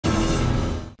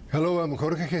Hello, I'm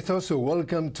Jorge Gestoso.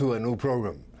 Welcome to a new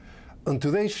program. On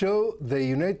today's show, the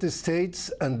United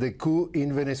States and the coup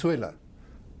in Venezuela.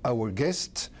 Our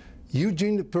guest,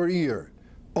 Eugene Puryear,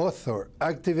 author,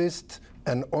 activist,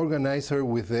 and organizer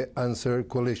with the Answer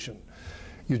Coalition.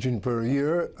 Eugene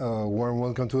Puryear, warm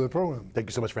welcome to the program. Thank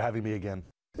you so much for having me again.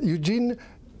 Eugene,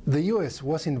 the U.S.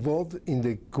 was involved in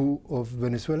the coup of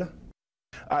Venezuela?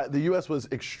 The U.S. was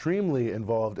extremely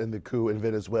involved in the coup in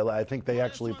Venezuela. I think they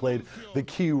actually played the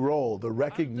key role. The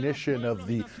recognition of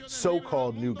the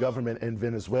so-called new government in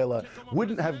Venezuela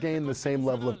wouldn't have gained the same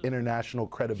level of international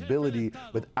credibility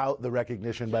without the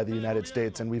recognition by the United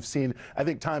States. And we've seen, I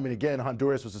think time and again,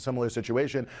 Honduras was a similar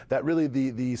situation, that really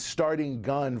the starting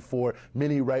gun for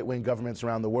many right-wing governments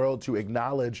around the world to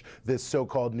acknowledge this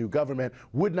so-called new government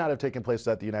would not have taken place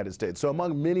without the United States. So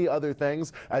among many other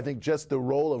things, I think just the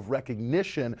role of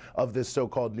recognition of this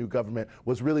so-called new government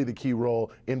was really the key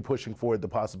role in pushing forward the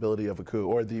possibility of a coup,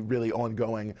 or the really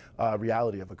ongoing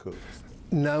reality of a coup.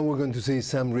 Now we're going to see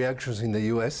some reactions in the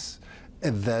U.S.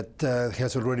 that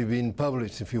has already been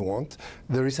published, if you want.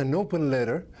 There is an open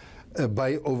letter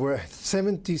by over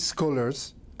 70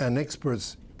 scholars and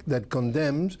experts that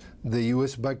condemns the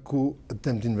U.S.-backed coup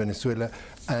attempt in Venezuela,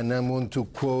 and I'm going to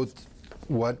quote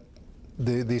what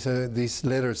this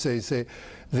letter says.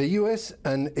 The U.S.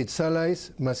 and its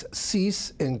allies must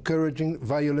cease encouraging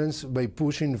violence by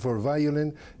pushing for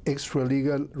violent,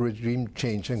 extra-legal regime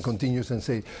change, and continues and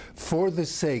says, for the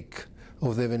sake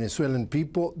of the Venezuelan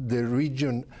people, the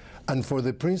region, and for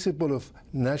the principle of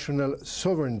national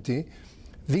sovereignty,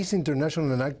 these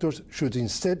international actors should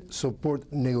instead support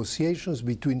negotiations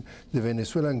between the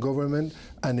Venezuelan government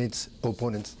and its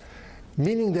opponents.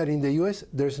 Meaning that in the U.S.,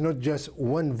 there's not just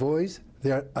one voice,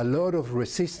 there are a lot of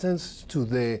resistance to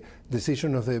the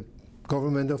decision of the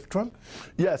government of Trump?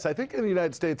 Yes, I think in the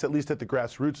United States, at least at the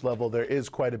grassroots level, there is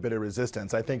quite a bit of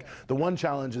resistance. I think the one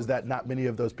challenge is that not many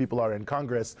of those people are in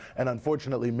Congress, and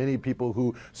unfortunately many people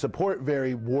who support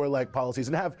very warlike policies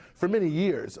and have for many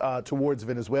years towards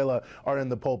Venezuela are in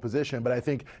the pole position. But I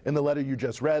think in the letter you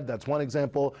just read, that's one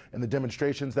example. In the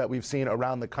demonstrations that we've seen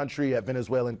around the country at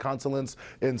Venezuelan consulates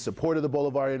in support of the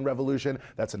Bolivarian Revolution,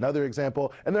 that's another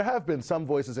example. And there have been some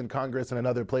voices in Congress and in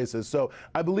other places. So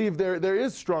I believe there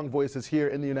is strong voices here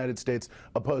in the United States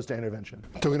opposed to intervention.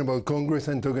 Talking about Congress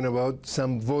and talking about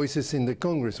some voices in the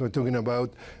Congress, we're talking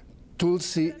about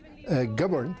Tulsi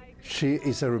Gabbard. She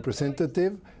is a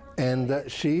representative and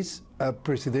she's a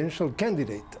presidential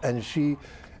candidate. And she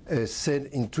said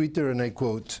in Twitter, and I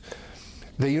quote,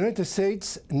 "The United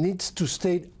States needs to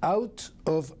stay out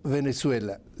of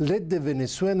Venezuela. Let the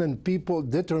Venezuelan people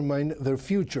determine their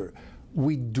future.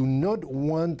 We do not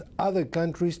want other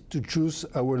countries to choose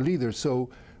our leaders, so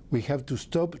we have to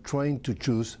stop trying to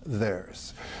choose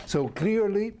theirs." So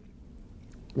clearly,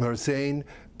 we're saying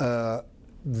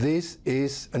this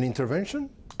is an intervention?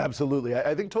 Absolutely.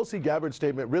 I think Tulsi Gabbard's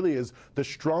statement really is the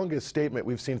strongest statement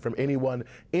we've seen from anyone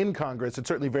in Congress. It's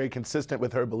certainly very consistent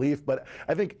with her belief, but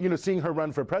I think, seeing her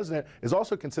run for president is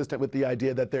also consistent with the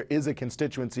idea that there is a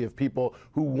constituency of people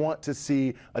who want to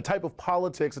see a type of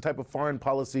politics, a type of foreign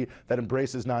policy that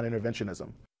embraces non-interventionism.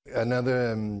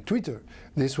 Another tweeter.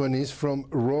 This one is from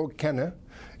Ro Khanna.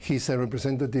 He's a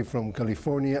representative from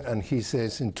California, and he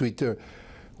says in Twitter,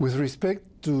 with respect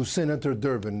to Senator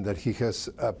Durbin, that he has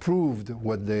approved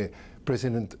what the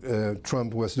President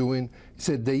Trump was doing, he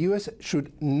said the U.S.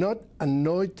 should not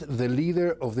anoint the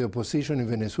leader of the opposition in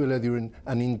Venezuela during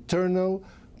an internal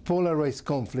polarized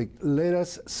conflict. Let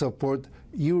us support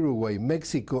Uruguay,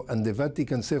 Mexico, and the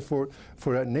Vatican's effort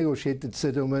for a negotiated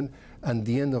settlement and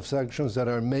the end of sanctions that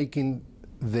are making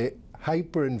the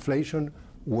hyperinflation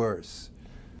worse.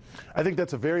 I think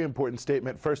that's a very important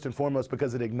statement, first and foremost,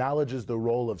 because it acknowledges the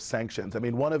role of sanctions. I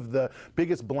mean, one of the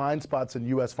biggest blind spots in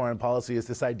U.S. foreign policy is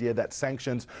this idea that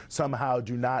sanctions somehow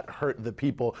do not hurt the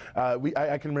people.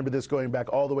 I can remember this going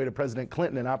back all the way to President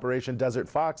Clinton in Operation Desert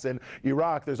Fox in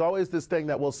Iraq. There's always this thing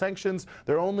that, well, sanctions,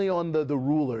 they're only on the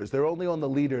rulers, they're only on the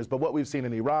leaders. But what we've seen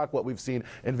in Iraq, what we've seen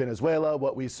in Venezuela,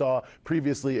 what we saw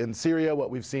previously in Syria, what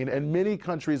we've seen in many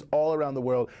countries all around the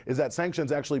world is that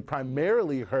sanctions actually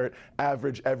primarily hurt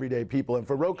average, everyday people. And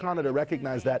for Ro Khanna to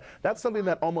recognize that, that's something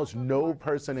that almost no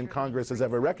person in Congress has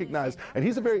ever recognized. And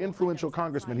he's a very influential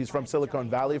congressman. He's from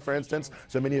Silicon Valley, for instance,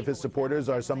 so many of his supporters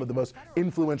are some of the most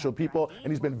influential people.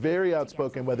 And he's been very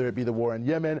outspoken, whether it be the war in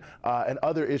Yemen and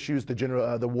other issues,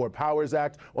 the War Powers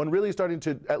Act, on really starting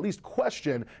to at least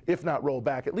question, if not roll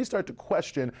back, at least start to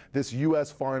question this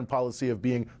U.S. foreign policy of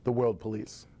being the world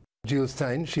police. Jill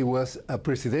Stein, she was a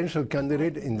presidential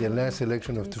candidate in the last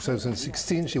election of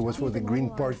 2016. She was for the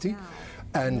Green Party.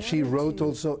 And she wrote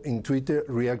also in Twitter,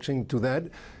 reacting to that,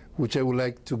 which I would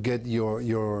like to get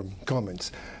your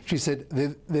comments. She said,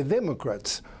 the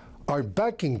Democrats are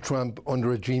backing Trump on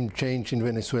regime change in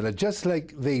Venezuela, just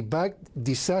like they backed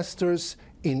disasters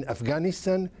in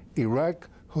Afghanistan, Iraq,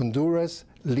 Honduras,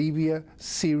 Libya,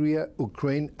 Syria,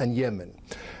 Ukraine, and Yemen.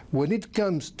 When it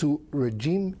comes to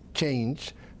regime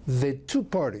change, the two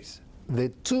parties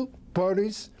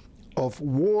of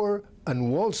war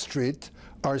and Wall Street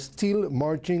are still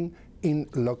marching in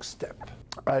lockstep.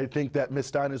 I think that Ms.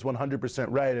 Stein is 100%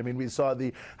 right. I mean, we saw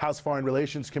the House Foreign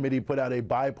Relations Committee put out a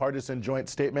bipartisan joint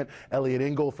statement. Elliot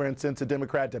Engel, for instance, a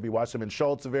Democrat, Debbie Wasserman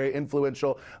Schultz, a very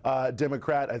influential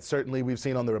Democrat. And certainly we've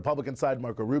seen on the Republican side,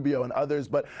 Marco Rubio and others.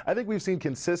 But I think we've seen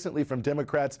consistently from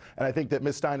Democrats, and I think that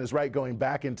Ms. Stein is right going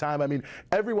back in time. I mean,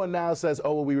 everyone now says,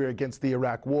 oh, well, we were against the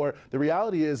Iraq war. The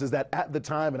reality is that at the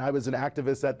time, and I was an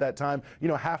activist at that time, you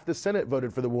know, half the Senate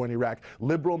voted for the war in Iraq.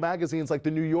 Liberal magazines like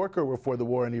The New Yorker were for the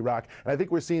war in Iraq. And I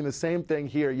think we're seeing the same thing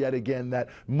here yet again, that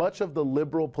much of the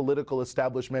liberal political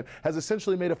establishment has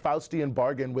essentially made a Faustian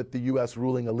bargain with the U.S.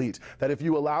 ruling elite. That if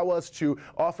you allow us to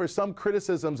offer some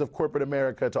criticisms of corporate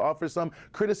America, to offer some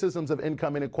criticisms of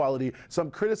income inequality,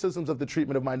 some criticisms of the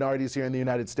treatment of minorities here in the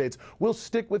United States, we'll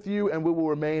stick with you and we will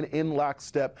remain in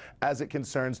lockstep as it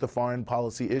concerns the foreign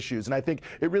policy issues. And I think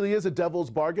it really is a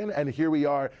devil's bargain, and here we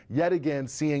are yet again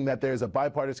seeing that there's a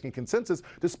bipartisan consensus,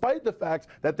 despite the fact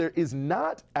that there is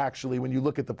not actually, when you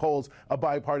look at the polls, a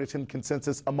bipartisan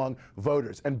consensus among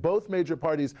voters. And both major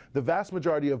parties, the vast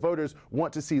majority of voters,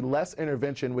 want to see less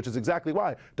intervention, which is exactly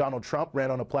why Donald Trump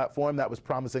ran on a platform that was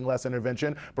promising less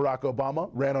intervention. Barack Obama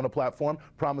ran on a platform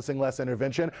promising less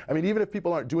intervention. I mean, even if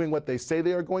people aren't doing what they say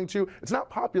they are going to, it's not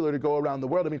popular to go around the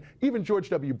world. I mean, even George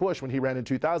W. Bush, when he ran in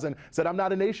 2000, said, I'm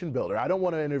not a nation builder. I don't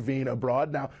want to intervene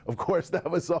abroad. Now, of course, that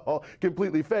was all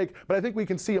completely fake. But I think we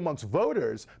can see amongst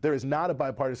voters, there is not a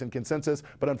bipartisan consensus,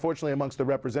 but unfortunately amongst the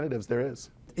representatives, there is.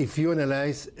 If you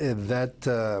analyze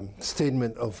that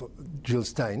statement of Jill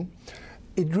Stein,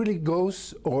 it really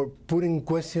goes or put in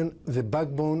question the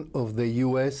backbone of the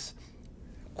U.S.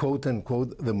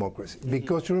 quote-unquote democracy.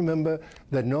 Because you remember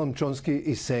that Noam Chomsky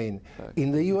is saying,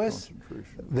 in the U.S.,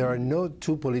 there are no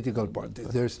two political parties.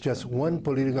 There's just one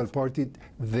political party,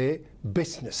 the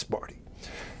business party.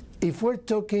 If we're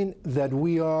talking that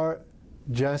we are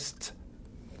just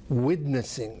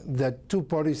witnessing that two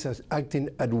parties are acting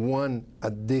at one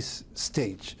at this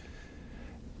stage,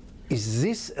 is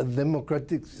this a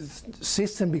democratic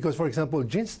system? Because, for example,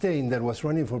 Jill Stein, that was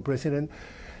running for president,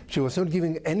 she was not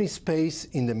giving any space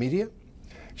in the media.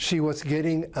 She was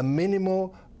getting a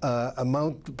minimal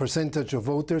percentage of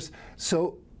voters.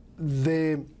 So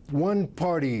the one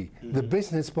party, the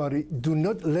business party, do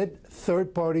not let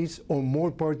third parties or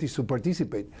more parties to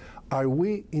participate. Are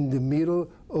we in the middle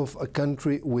of a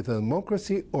country with a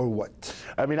democracy or what?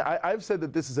 I mean, I've said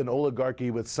that this is an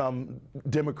oligarchy with some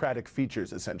democratic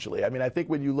features, essentially. I mean, I think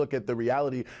when you look at the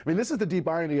reality, I mean, this is the deep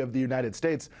irony of the United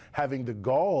States having the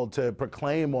gall to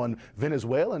proclaim on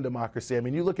Venezuelan democracy. I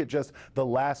mean, you look at just the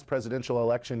last presidential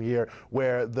election here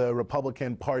where the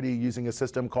Republican Party, using a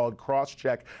system called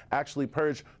cross-check, actually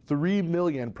purged 3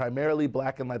 million primarily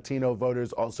black and Latino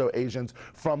voters, also Asians,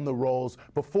 from the rolls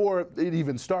before it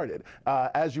even started.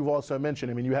 As you've also mentioned,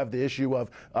 I mean, you have the issue of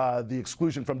the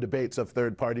exclusion from debates of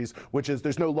third parties, which is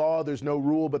there's no law, there's no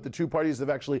rule, but the two parties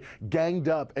have actually ganged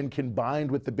up and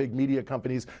combined with the big media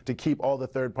companies to keep all the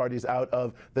third parties out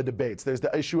of the debates. There's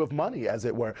the issue of money, as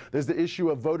it were. There's the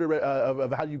issue of voter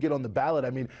of how you get on the ballot.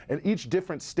 I mean, in each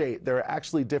different state, there are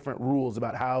actually different rules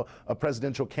about how a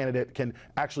presidential candidate can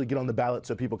actually get on the ballot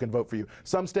so people can vote for you.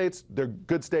 Some states, they're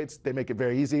good states, they make it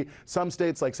very easy. Some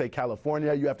states, like say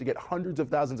California, you have to get hundreds of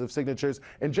thousands of signatures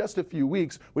in just a few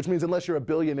weeks, which means unless you're a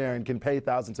billionaire and can pay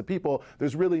thousands of people,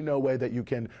 there's really no way that you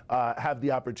can have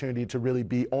the opportunity to really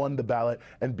be on the ballot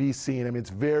and be seen. I mean, it's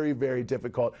very, very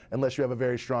difficult unless you have a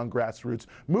very strong grassroots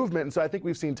movement. And so I think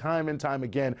we've seen time and time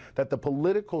again that the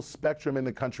political spectrum in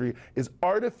the country is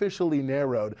artificially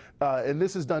narrowed. And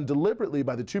this is done deliberately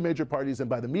by the two major parties and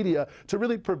by the media to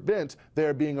really prevent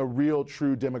there being a real,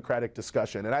 true democratic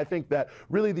discussion. And I think that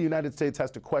really the United States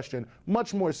has to question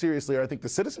much more seriously, or I think the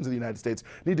citizens of the United States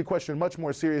need to question much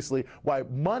more seriously why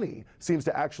money seems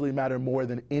to actually matter more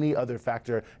than any other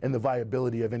factor in the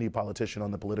viability of any politician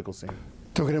on the political scene.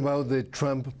 Talking about the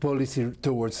Trump policy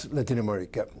towards Latin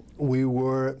America, we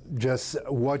were just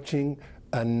watching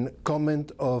a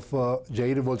comment of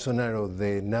Jair Bolsonaro,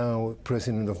 the now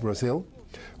president of Brazil,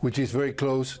 which is very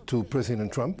close to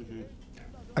President Trump,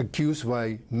 accused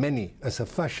by many as a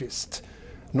fascist.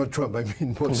 Not Trump, I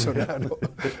mean Bolsonaro.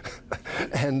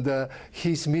 And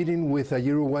he's meeting with a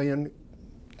Uruguayan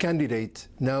candidate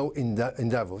now in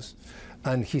Davos.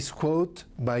 And his quote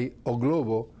by O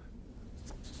Globo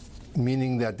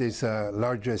meaning that is the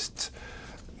largest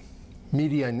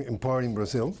media empire in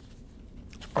Brazil,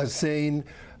 are saying,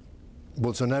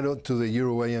 Bolsonaro to the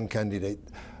Uruguayan candidate,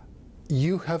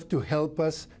 you have to help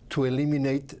us to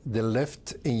eliminate the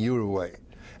left in Uruguay.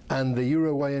 And the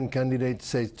Uruguayan candidate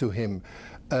says to him,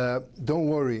 don't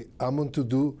worry, I'm going to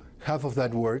do half of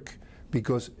that work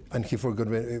because, and he forgot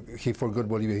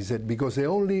Bolivia, he said, because the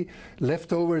only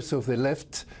leftovers of the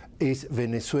left is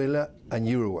Venezuela and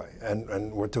Uruguay,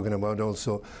 and we're talking about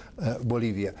also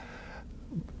Bolivia.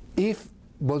 If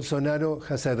Bolsonaro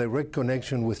has a direct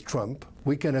connection with Trump,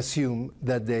 we can assume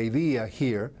that the idea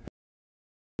here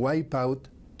wipe out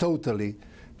totally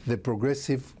the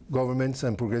progressive governments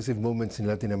and progressive movements in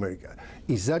Latin America.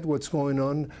 Is that what's going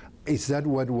on? Is that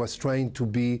what was trying to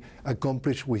be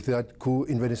accomplished with that coup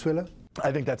in Venezuela?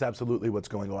 I think that's absolutely what's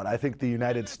going on. I think the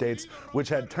United States, which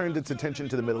had turned its attention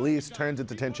to the Middle East, turns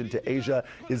its attention to Asia,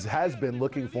 has been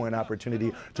looking for an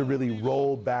opportunity to really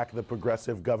roll back the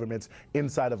progressive governments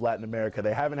inside of Latin America.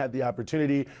 They haven't had the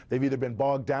opportunity. They've either been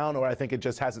bogged down or I think it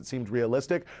just hasn't seemed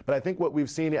realistic. But I think what we've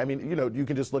seen, I mean, you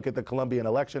can just look at the Colombian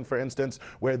election, for instance,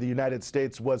 where the United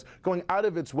States was going out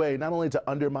of its way not only to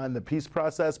undermine the peace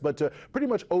process, but to pretty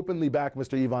much openly back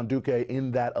Mr. Ivan Duque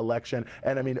in that election.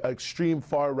 And I mean, extreme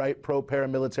far-right,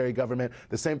 paramilitary government.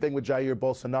 The same thing with Jair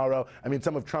Bolsonaro. I mean,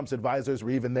 some of Trump's advisors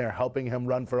were even there helping him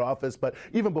run for office. But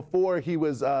even before he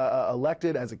was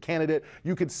elected as a candidate,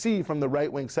 you could see from the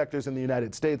right-wing sectors in the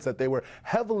United States that they were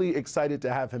heavily excited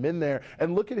to have him in there.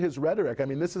 And look at his rhetoric. I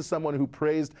mean, this is someone who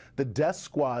praised the death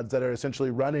squads that are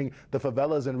essentially running the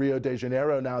favelas in Rio de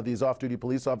Janeiro now, these off-duty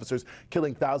police officers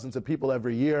killing thousands of people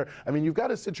every year. I mean, you've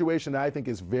got a situation that I think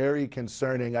is very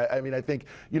concerning. I mean, I think,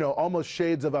 almost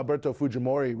shades of Alberto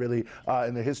Fujimori, really,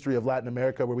 in the history of Latin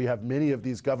America, where we have many of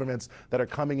these governments that are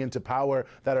coming into power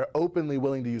that are openly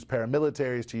willing to use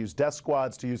paramilitaries, to use death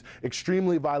squads, to use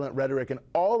extremely violent rhetoric, and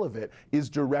all of it is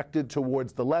directed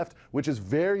towards the left, which is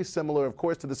very similar, of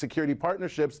course, to the security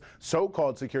partnerships,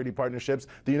 so-called security partnerships,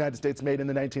 the United States made in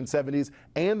the 1970s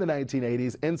and the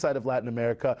 1980s inside of Latin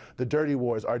America, the dirty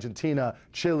wars, Argentina,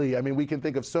 Chile. I mean, we can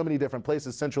think of so many different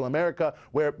places, Central America,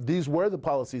 where these were the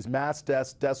policies, mass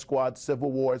deaths, death squads,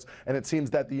 civil wars, and it seems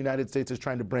that the United States is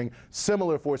trying to bring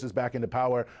similar forces back into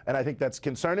power, and I think that's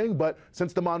concerning. But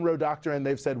since the Monroe Doctrine,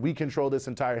 they've said we control this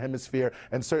entire hemisphere,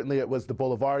 and certainly it was the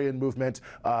Bolivarian movement,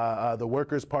 the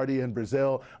Workers' Party in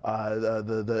Brazil,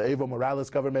 the Evo Morales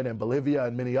government in Bolivia,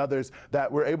 and many others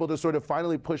that were able to sort of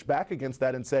finally push back against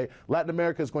that and say Latin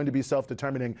America is going to be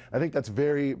self-determining. I think that's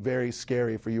very, very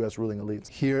scary for U.S. ruling elites.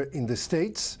 Here in the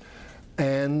States,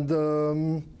 and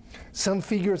some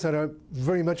figures that are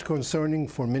very much concerning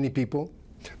for many people,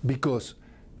 because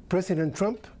President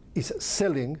Trump is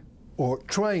selling or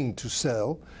trying to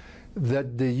sell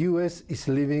that the U.S. is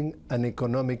living an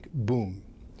economic boom.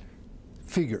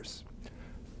 Figures.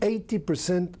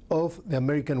 80% of the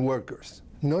American workers,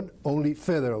 not only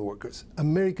federal workers,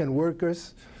 American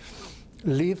workers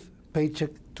live paycheck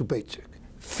to paycheck.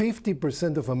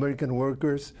 50% of American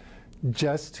workers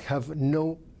just have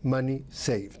no money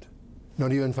saved,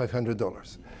 not even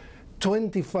 $500.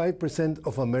 25%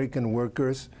 of American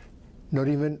workers not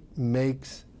even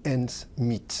makes ends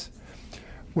meet.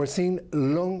 We're seeing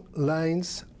long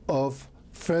lines of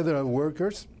federal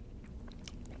workers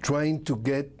trying to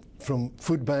get from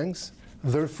food banks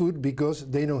their food because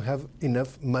they don't have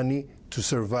enough money to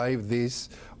survive this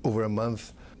over a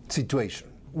month situation.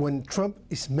 When Trump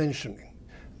is mentioning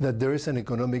that there is an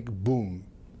economic boom,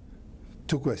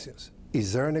 two questions.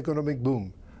 Is there an economic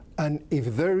boom? And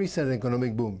if there is an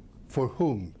economic boom, for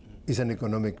whom is an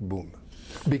economic boom?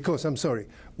 Because, I'm sorry,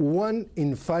 1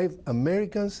 in 5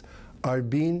 Americans are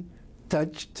being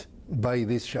touched by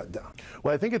this shutdown?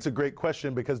 Well, I think it's a great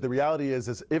question because the reality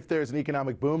is if there's an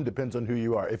economic boom, depends on who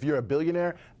you are. If you're a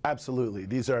billionaire, absolutely.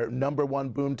 These are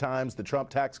 #1 boom times. The Trump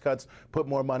tax cuts put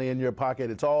more money in your pocket.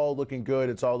 It's all looking good.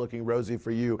 It's all looking rosy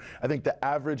for you. I think the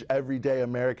average everyday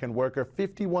American worker,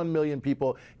 51 million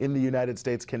people in the United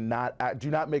States do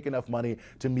not make enough money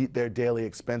to meet their daily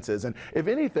expenses. And if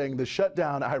anything, the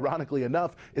shutdown, ironically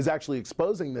enough, is actually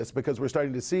exposing this because we're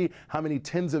starting to see how many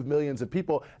tens of millions of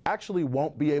people actually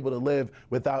won't be able to live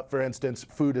without, for instance,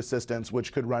 food assistance,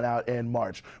 which could run out in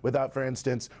March, without, for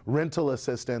instance, rental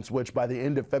assistance, which by the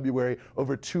end of February,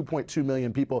 over 2.2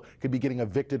 million people could be getting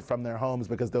evicted from their homes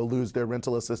because they'll lose their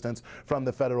rental assistance from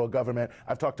the federal government.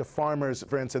 I've talked to farmers,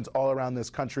 for instance, all around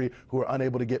this country who are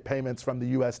unable to get payments from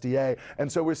the USDA.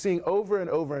 And so we're seeing over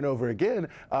and over and over again,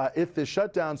 if this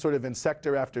shutdown sort of in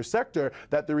sector after sector,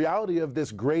 that the reality of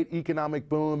this great economic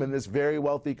boom in this very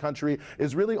wealthy country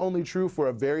is really only true for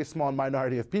a very small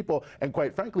minority of people. people. And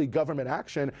quite frankly, government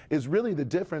action is really the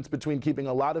difference between keeping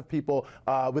a lot of people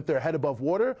with their head above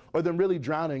water or them really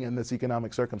drowning in this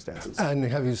economic circumstances. And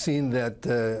have you seen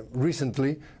that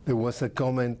recently there was a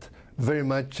comment very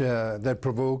much that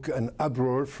provoked an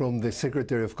uproar from the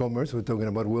Secretary of Commerce? We're talking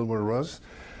about Wilbur Ross.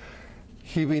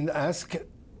 He been asked,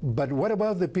 but what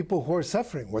about the people who are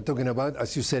suffering? We're talking about,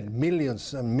 as you said,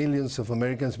 millions and millions of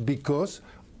Americans because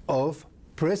of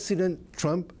President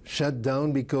Trump shut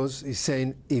down, because he's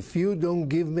saying, if you don't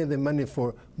give me the money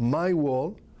for my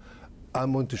wall,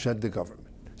 I'm going to shut the government.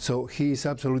 So he is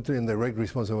absolutely and direct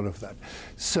responsible of that.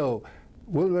 So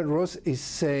Wilbur Ross is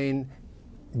saying,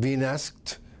 being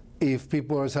asked if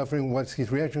people are suffering, what's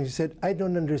his reaction? He said, I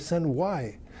don't understand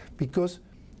why, because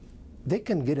they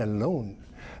can get a loan.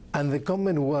 And the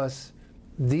comment was,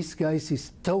 this guy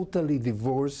is totally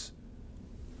divorced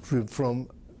from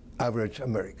average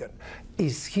American.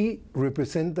 Is he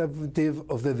representative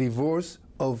of the divorce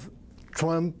of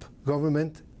Trump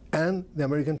government and the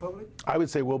American public? I would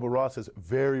say Wilbur Ross is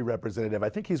very representative. I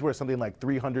think he's worth something like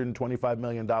 $325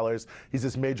 million. He's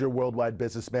this major worldwide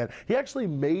businessman. He actually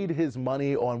made his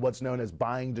money on what's known as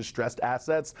buying distressed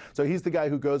assets. So he's the guy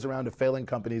who goes around to failing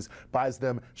companies, buys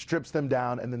them, strips them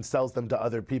down, and then sells them to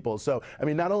other people. So, I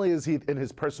mean, not only is he in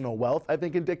his personal wealth, I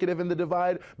think, indicative in the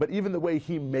divide, but even the way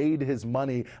he made his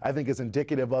money, I think, is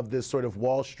indicative of this sort of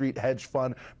Wall Street hedge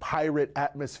fund pirate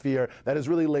atmosphere that has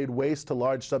really laid waste to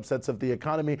large subsets of the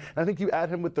economy. And I think you add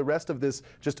him with the rest of this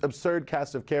just absurd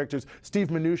cast of characters. Steve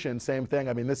Mnuchin, same thing.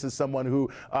 I mean, this is someone who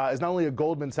is not only a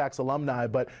Goldman Sachs alumni,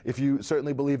 but if you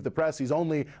certainly believe the press, he's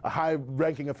only a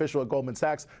high-ranking official at Goldman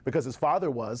Sachs because his father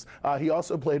was. He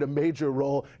also played a major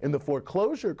role in the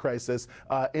foreclosure crisis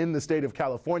in the state of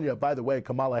California. By the way,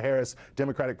 Kamala Harris,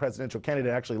 Democratic presidential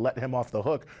candidate, actually let him off the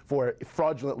hook for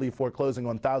fraudulently foreclosing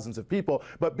on thousands of people.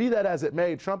 But be that as it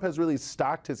may, Trump has really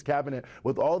stocked his cabinet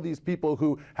with all these people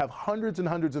who have hundreds and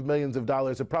hundreds of millions of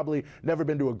dollars, have probably never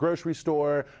been to a grocery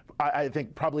store, I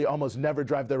think probably almost never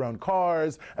drive their own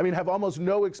cars, I mean, have almost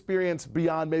no experience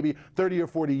beyond maybe 30 or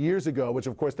 40 years ago, which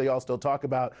of course they all still talk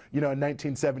about, you know, in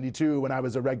 1972 when I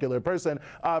was a regular person.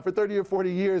 For 30 or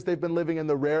 40 years, they've been living in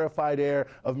the rarefied air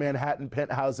of Manhattan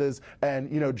penthouses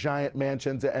and, you know, giant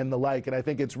mansions and the like. And I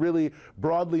think it's really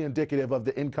broadly indicative of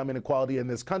the income inequality in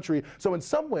this country. So in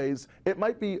some ways, it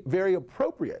might be very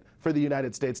appropriate for the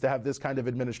United States to have this kind of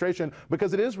administration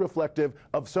because it is reflective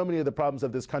of so many of the problems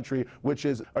of this country, which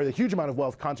is the huge amount of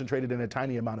wealth concentrated in a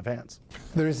tiny amount of hands.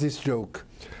 There is this joke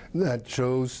that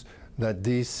shows that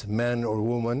this man or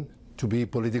woman, to be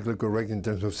politically correct in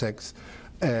terms of sex,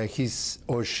 his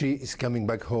or she is coming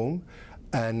back home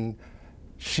and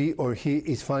she or he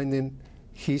is finding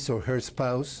his or her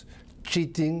spouse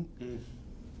cheating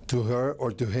to her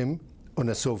or to him on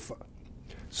a sofa.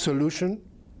 Solution: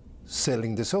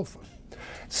 selling the sofa.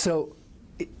 So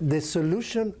the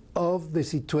solution of the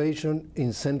situation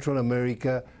in Central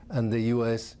America and the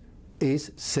US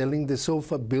is selling the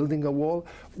sofa, building a wall.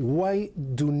 Why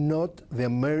do not the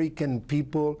American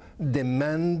people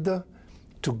demand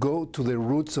to go to the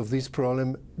roots of this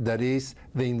problem, that is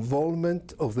the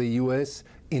involvement of the US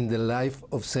in the life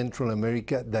of Central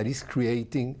America that is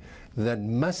creating that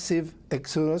massive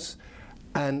exodus?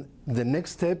 And the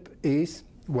next step is,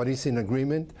 what is in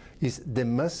agreement, is the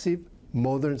massive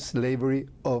modern slavery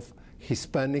of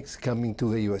Hispanics coming to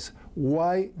the US.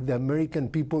 Why the American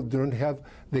people don't have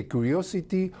the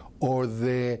curiosity or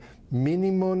the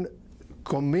minimum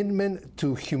commitment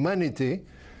to humanity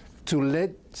to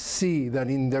let see that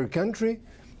in their country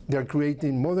they're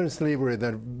creating modern slavery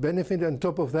that benefit, on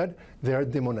top of that they are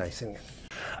demonizing it.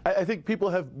 I think people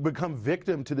have become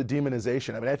victim to the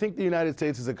demonization. I mean, I think the United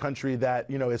States is a country that,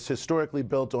 you know, is historically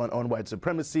built on white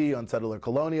supremacy, on settler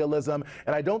colonialism,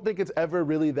 and I don't think it's ever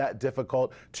really that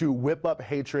difficult to whip up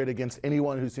hatred against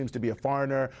anyone who seems to be a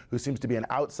foreigner, who seems to be an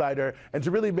outsider, and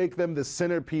to really make them the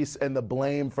centerpiece and the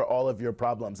blame for all of your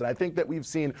problems. And I think that we've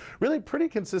seen really pretty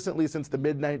consistently since the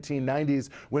mid-1990s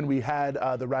when we had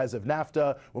the rise of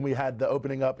NAFTA, when we had the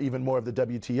opening up even more of the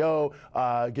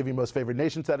WTO, giving most favored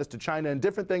nation status to China, and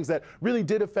different things that really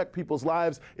did affect people's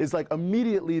lives, is like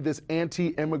immediately this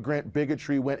anti-immigrant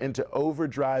bigotry went into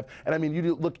overdrive. And I mean,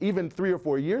 you look even 3 or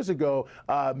 4 years ago,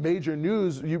 major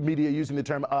news media using the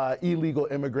term illegal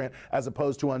immigrant as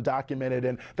opposed to undocumented,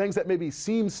 and things that maybe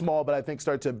seem small but I think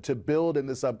start to build in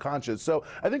the subconscious. So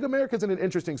I think America's in an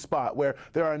interesting spot where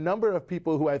there are a number of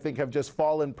people who I think have just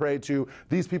fallen prey to,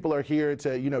 these people are here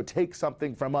to, you know, take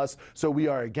something from us, so we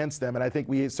are against them. And I think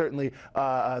we certainly,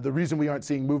 the reason we aren't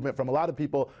seeing movement from a lot of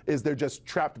people people is they're just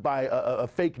trapped by a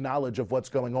fake knowledge of what's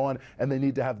going on, and they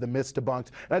need to have the myths debunked.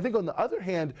 And I think on the other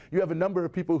hand, you have a number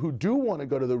of people who do want to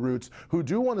go to the roots, who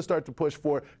do want to start to push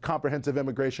for comprehensive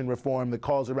immigration reform, the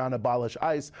calls around abolish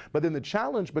ICE. But then the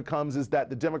challenge becomes is that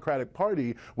the Democratic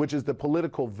Party, which is the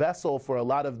political vessel for a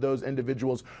lot of those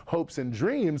individuals' hopes and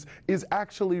dreams, is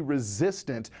actually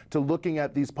resistant to looking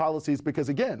at these policies because,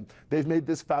 again, they've made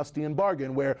this Faustian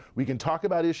bargain where we can talk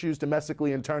about issues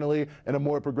domestically, internally in a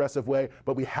more progressive way,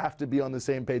 but we have to be on the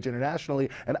same page internationally.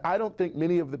 And I don't think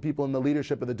many of the people in the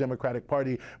leadership of the Democratic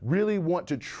Party really want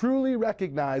to truly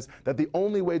recognize that the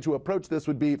only way to approach this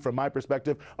would be, from my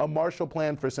perspective, a Marshall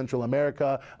Plan for Central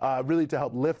America, really to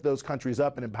help lift those countries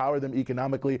up and empower them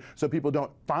economically so people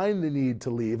don't find the need to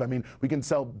leave. I mean, we can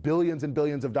sell billions and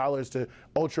billions of dollars to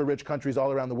ultra-rich countries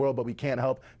all around the world, but we can't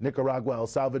help Nicaragua, El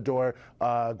Salvador,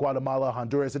 Guatemala,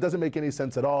 Honduras. It doesn't make any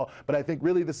sense at all. But I think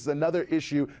really this is another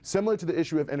issue similar to the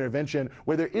issue of intervention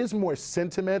where there is more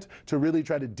sentiment to really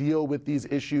try to deal with these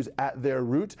issues at their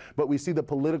root, but we see the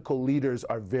political leaders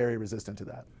are very resistant to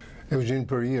that. Eugene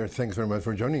Puryear, thanks very much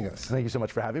for joining us. Thank you so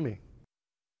much for having me.